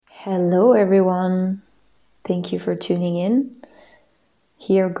Hello, everyone. Thank you for tuning in.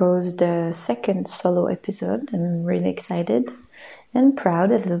 Here goes the second solo episode. I'm really excited and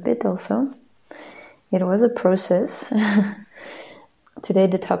proud a little bit also. It was a process. Today,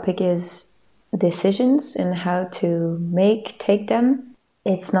 the topic is decisions and how to take them.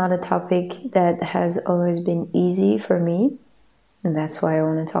 It's not a topic that has always been easy for me, and that's why I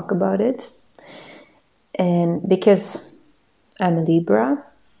want to talk about it. And because I'm a Libra,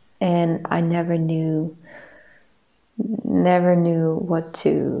 and I never knew what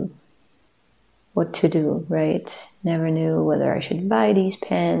to do, right? Never knew whether I should buy these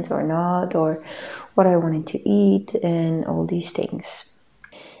pens or not, or what I wanted to eat, and all these things.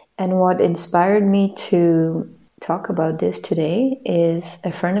 And what inspired me to talk about this today is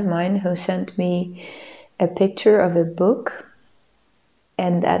a friend of mine who sent me a picture of a book,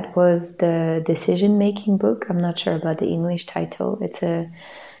 and that was the decision-making book. I'm not sure about the English title. It's a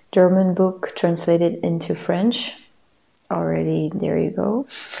German book translated into French. Already, there you go.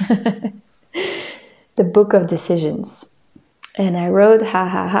 The Book of Decisions. And I wrote, ha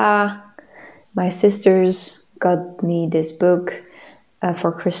ha ha, my sisters got me this book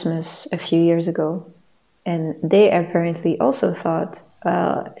for Christmas a few years ago. And they apparently also thought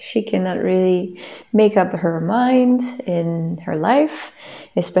she cannot really make up her mind in her life,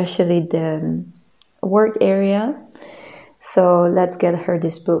 especially the work area. So let's get her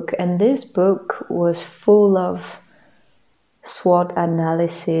this book. And this book was full of SWOT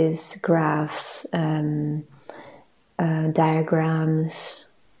analysis, graphs, diagrams,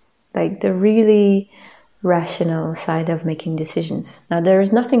 like the really rational side of making decisions. Now, there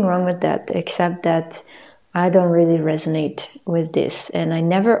is nothing wrong with that, except that I don't really resonate with this. And I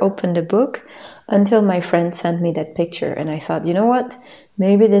never opened the book until my friend sent me that picture. And I thought, you know what?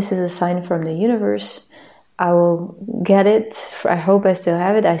 Maybe this is a sign from the universe. I will get it. I hope I still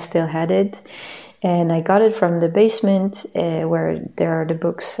have it. I still had it. And I got it from the basement where there are the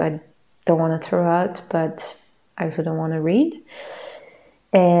books I don't want to throw out, but I also don't want to read.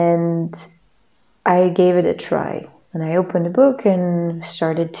 And I gave it a try. And I opened the book and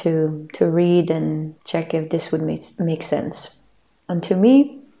started to read and check if this would make sense. And to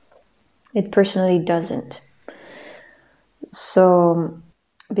me, it personally doesn't. So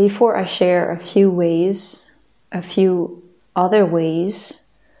before I share a few other ways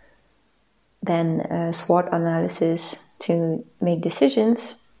than SWOT analysis to make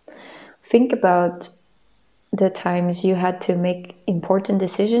decisions, think about the times you had to make important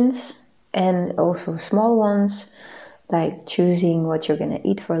decisions and also small ones, like choosing what you're going to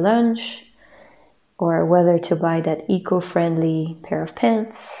eat for lunch, or whether to buy that eco-friendly pair of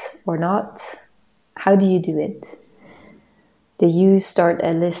pants or not. How do you do it? Do you start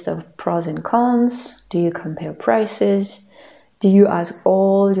a list of pros and cons? Do you compare prices? Do you ask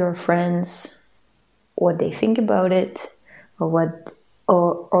all your friends what they think about it, or what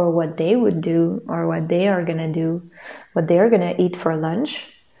they would do, or what they are gonna do, what they are gonna eat for lunch?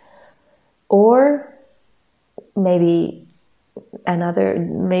 Or maybe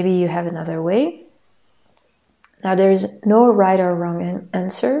you have another way. Now, there's no right or wrong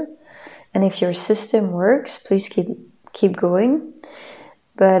answer, and if your system works, please keep going.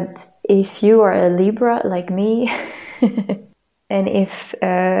 But if you are a Libra like me, and if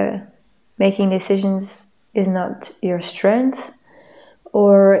making decisions is not your strength,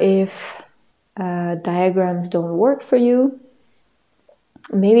 or if diagrams don't work for you,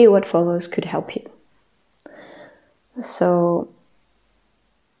 maybe what follows could help you. So,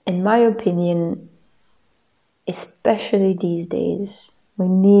 in my opinion, especially these days, we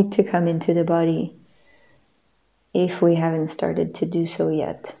need to come into the body if we haven't started to do so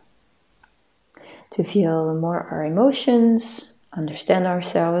yet. To feel more our emotions, understand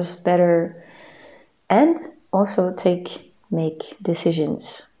ourselves better, and also make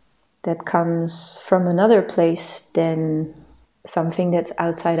decisions that comes from another place than something that's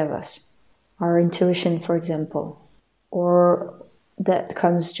outside of us. Our intuition, for example, or that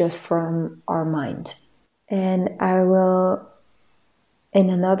comes just from our mind. And I will, in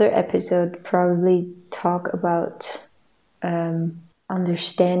another episode, probably talk about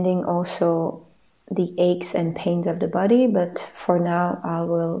understanding also the aches and pains of the body, but for now I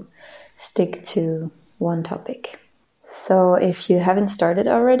will stick to one topic. So if you haven't started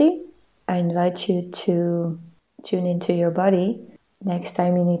already, I invite you to tune into your body. Next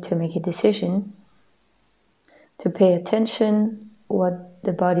time you need to make a decision, to pay attention what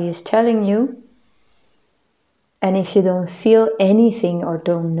the body is telling you. And if you don't feel anything or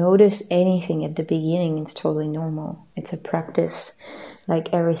don't notice anything at the beginning, it's totally normal. It's a practice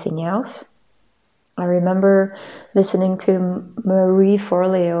like everything else. I remember listening to Marie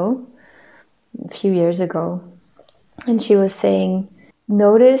Forleo a few years ago, and she was saying,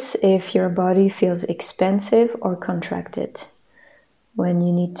 notice if your body feels expansive or contracted when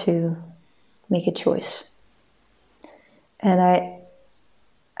you need to make a choice. And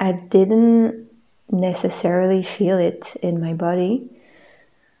I didn't necessarily feel it in my body.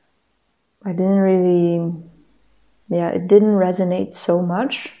 I didn't really, it didn't resonate so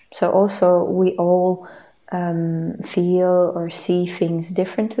much. So also we all feel or see things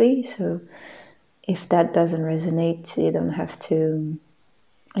differently. So if that doesn't resonate, you don't have to,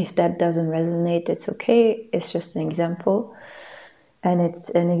 if that doesn't resonate, it's okay. It's just an example. And it's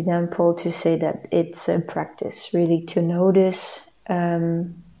an example to say that it's a practice, really, to notice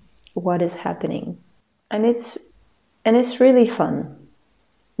what is happening. And it's really fun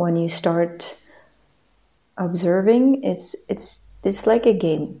when you start observing. It's like a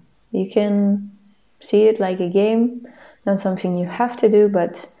game. You can see it like a game, not something you have to do,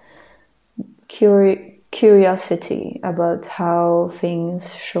 but curiosity about how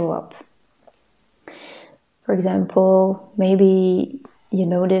things show up. For example, maybe you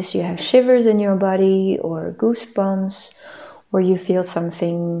notice you have shivers in your body or goosebumps, or you feel some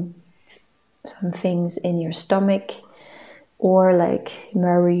things in your stomach, or like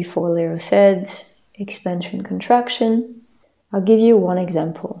Marie Forleo said, expansion, contraction. I'll give you one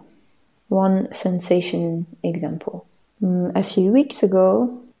example, one sensation example. A few weeks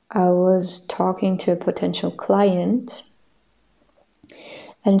ago, I was talking to a potential client,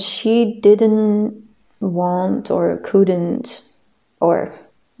 and she didn't want or couldn't, or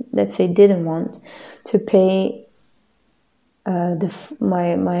let's say didn't want to pay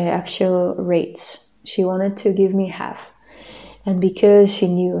my actual rates. She wanted to give me half. And because she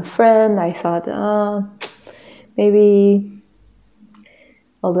knew a friend, I thought, maybe,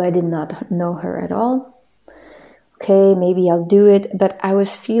 although I did not know her at all, okay, maybe I'll do it. But I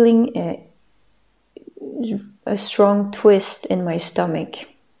was feeling a strong twist in my stomach.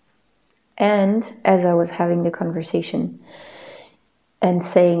 And as I was having the conversation and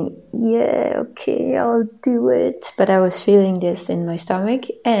saying, yeah, okay, I'll do it, but I was feeling this in my stomach,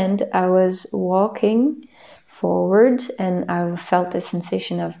 and I was walking forward, and I felt the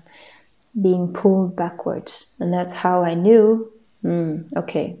sensation of being pulled backwards. And that's how I knew,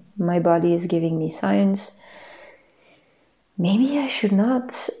 okay, my body is giving me signs. Maybe I should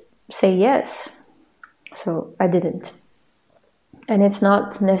not say yes. So I didn't. And it's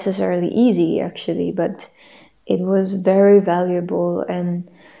not necessarily easy, actually, but it was very valuable, and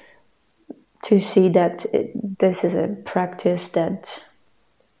to see that this is a practice that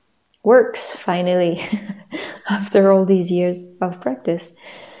works finally after all these years of practice.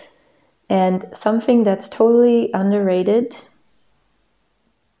 And something that's totally underrated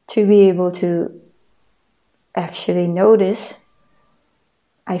to be able to actually notice,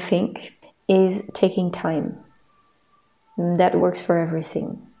 I think, is taking time. And that works for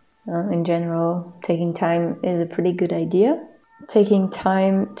everything. In general, taking time is a pretty good idea. Taking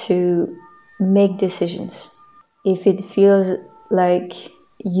time to make decisions. If it feels like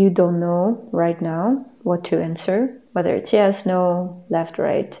you don't know right now what to answer, whether it's yes, no, left,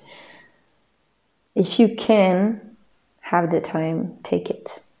 right, if you can have the time, take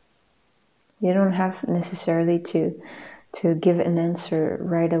it. You don't have necessarily to give an answer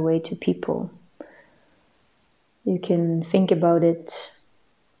right away to people. You can think about it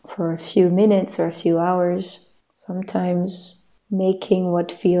for a few minutes or a few hours. Sometimes making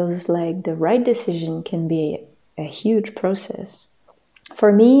what feels like the right decision can be a huge process.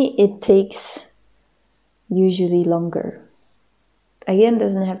 For me, it takes usually longer. Again,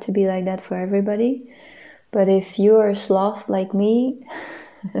 doesn't have to be like that for everybody. But if you are a sloth like me,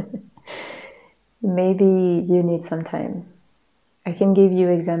 maybe you need some time. I can give you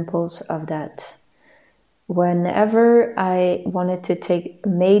examples of that. Whenever I wanted to take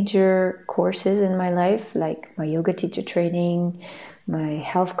major courses in my life, like my yoga teacher training, my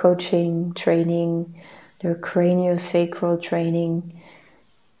health coaching training, the craniosacral training,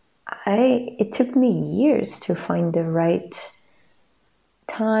 it took me years to find the right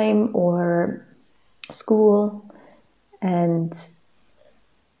time or school, and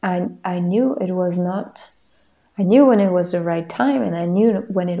I knew it was not. I knew when it was the right time, and I knew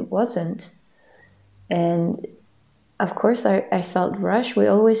when it wasn't. And of course, I felt rushed. We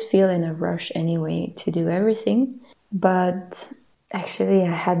always feel in a rush anyway to do everything. But actually,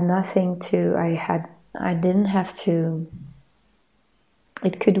 I had nothing to. I didn't have to.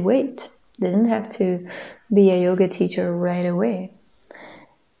 It could wait. Didn't have to be a yoga teacher right away,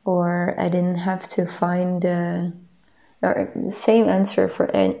 or I didn't have to find the same answer for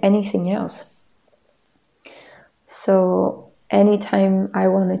anything else. So anytime I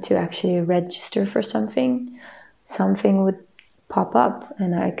wanted to actually register for something would pop up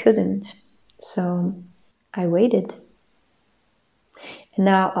and I couldn't. So I waited. And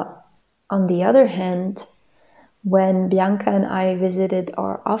now, on the other hand, when Bianca and I visited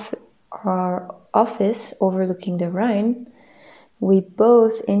our office overlooking the Rhine, we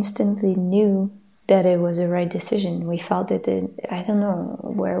both instantly knew that it was the right decision. We felt it I don't know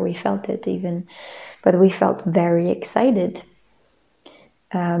where we felt it even, but we felt very excited.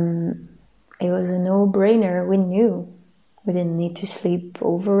 It was a no-brainer. We knew. We didn't need to sleep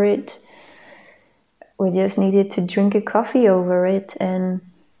over it. We just needed to drink a coffee over it and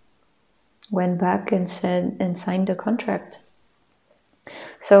went back and signed the contract.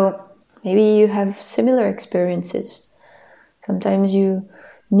 So maybe you have similar experiences. Sometimes you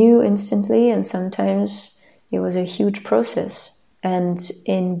knew instantly, and sometimes it was a huge process. And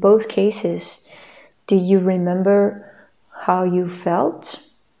in both cases, do you remember how you felt?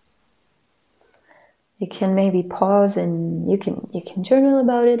 You can maybe pause and you can journal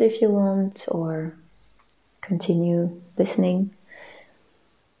about it if you want, or continue listening.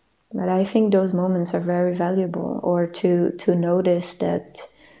 But I think those moments are very valuable, or to notice that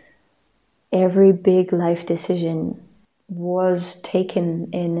every big life decision was taken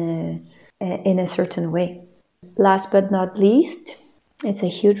in a certain way. Last but not least, it's a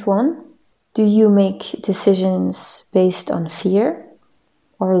huge one. Do you make decisions based on fear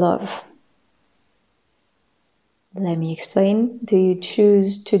or love? Let me explain. Do you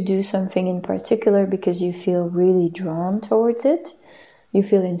choose to do something in particular because you feel really drawn towards it? You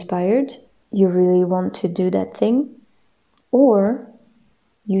feel inspired? You really want to do that thing? Or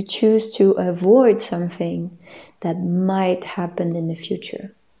you choose to avoid something that might happen in the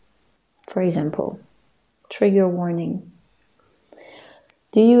future? For example, trigger warning.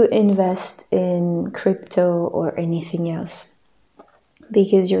 Do you invest in crypto or anything else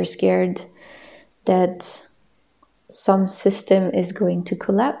because you're scared that some system is going to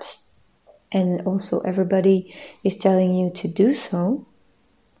collapse and also everybody is telling you to do so?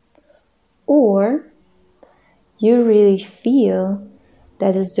 Or you really feel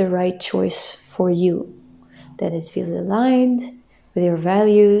that is the right choice for you, that it feels aligned with your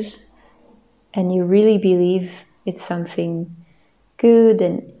values, and you really believe it's something good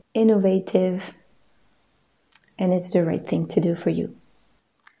and innovative, and it's the right thing to do for you.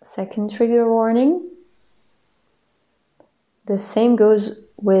 Second trigger warning. The same goes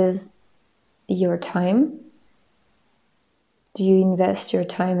with your time. Do you invest your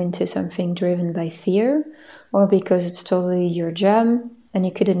time into something driven by fear, or because it's totally your jam and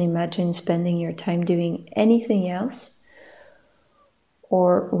you couldn't imagine spending your time doing anything else,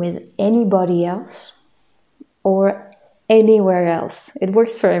 or with anybody else, or anywhere else? It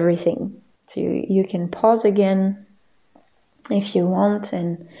works for everything. So you can pause again if you want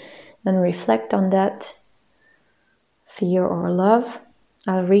and reflect on that. Fear or love.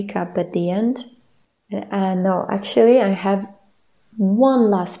 I'll recap at the end. No, actually, I have one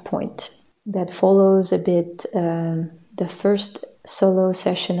last point that follows a bit the first solo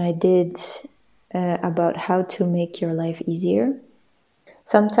session I did about how to make your life easier.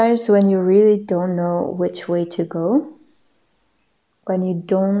 Sometimes when you really don't know which way to go, when you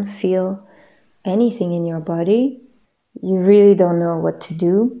don't feel anything in your body, you really don't know what to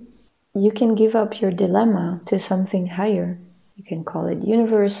do, you can give up your dilemma to something higher. You can call it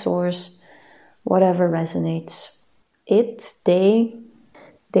universe, source, whatever resonates. They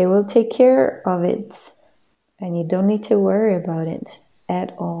will take care of it, and you don't need to worry about it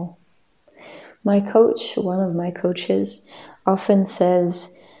at all. My coach, one of my coaches, often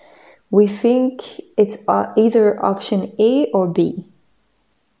says, we think it's either option A or B,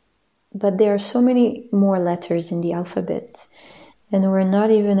 but there are so many more letters in the alphabet, and we're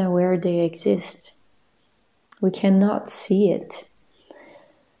not even aware they exist. We cannot see it.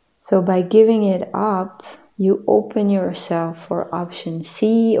 So by giving it up, you open yourself for option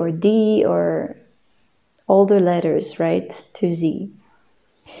C or D or all the letters, right, to Z.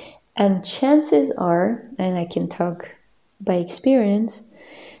 And chances are, and I can talk by experience,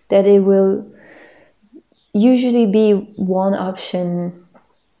 that it will usually be one option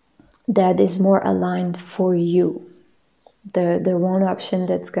that is more aligned for you. The one option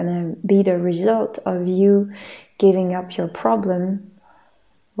that's going to be the result of you giving up your problem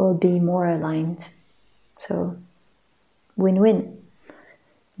will be more aligned. So win-win.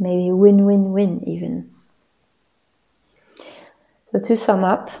 Maybe win-win-win even. So to sum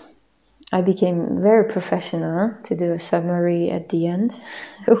up, I became very professional to do a summary at the end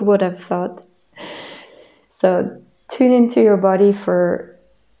of what I've thought. So tune into your body for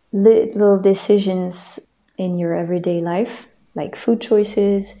little decisions in your everyday life, like food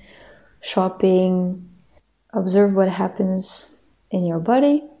choices, shopping. Observe what happens in your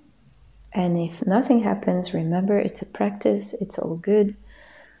body. And if nothing happens, remember it's a practice, it's all good.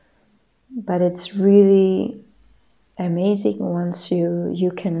 But it's really amazing once you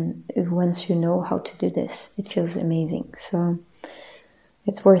know how to do this. It feels amazing. So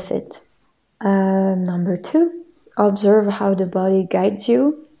it's worth it. Number 2, observe how the body guides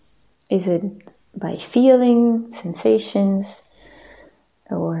you. Is it by feeling, sensations,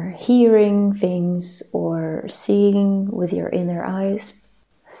 or hearing things, or seeing with your inner eyes?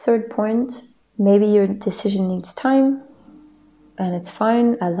 Third point, maybe your decision needs time, and it's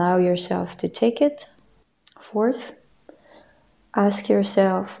fine. Allow yourself to take it. Fourth, ask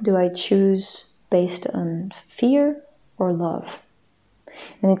yourself, do I choose based on fear or love?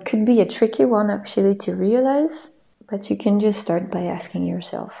 And it could be a tricky one actually to realize, but you can just start by asking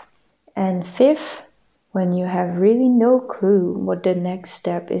yourself. And fifth, when you have really no clue what the next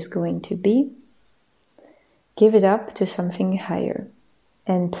step is going to be, give it up to something higher.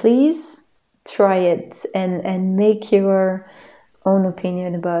 And please try it and make your own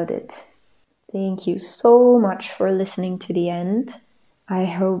opinion about it. Thank you so much for listening to the end. I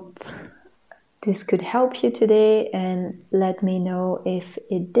hope this could help you today, and let me know if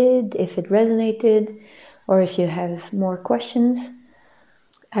it did, if it resonated, or if you have more questions.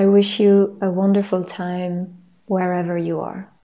 I wish you a wonderful time wherever you are.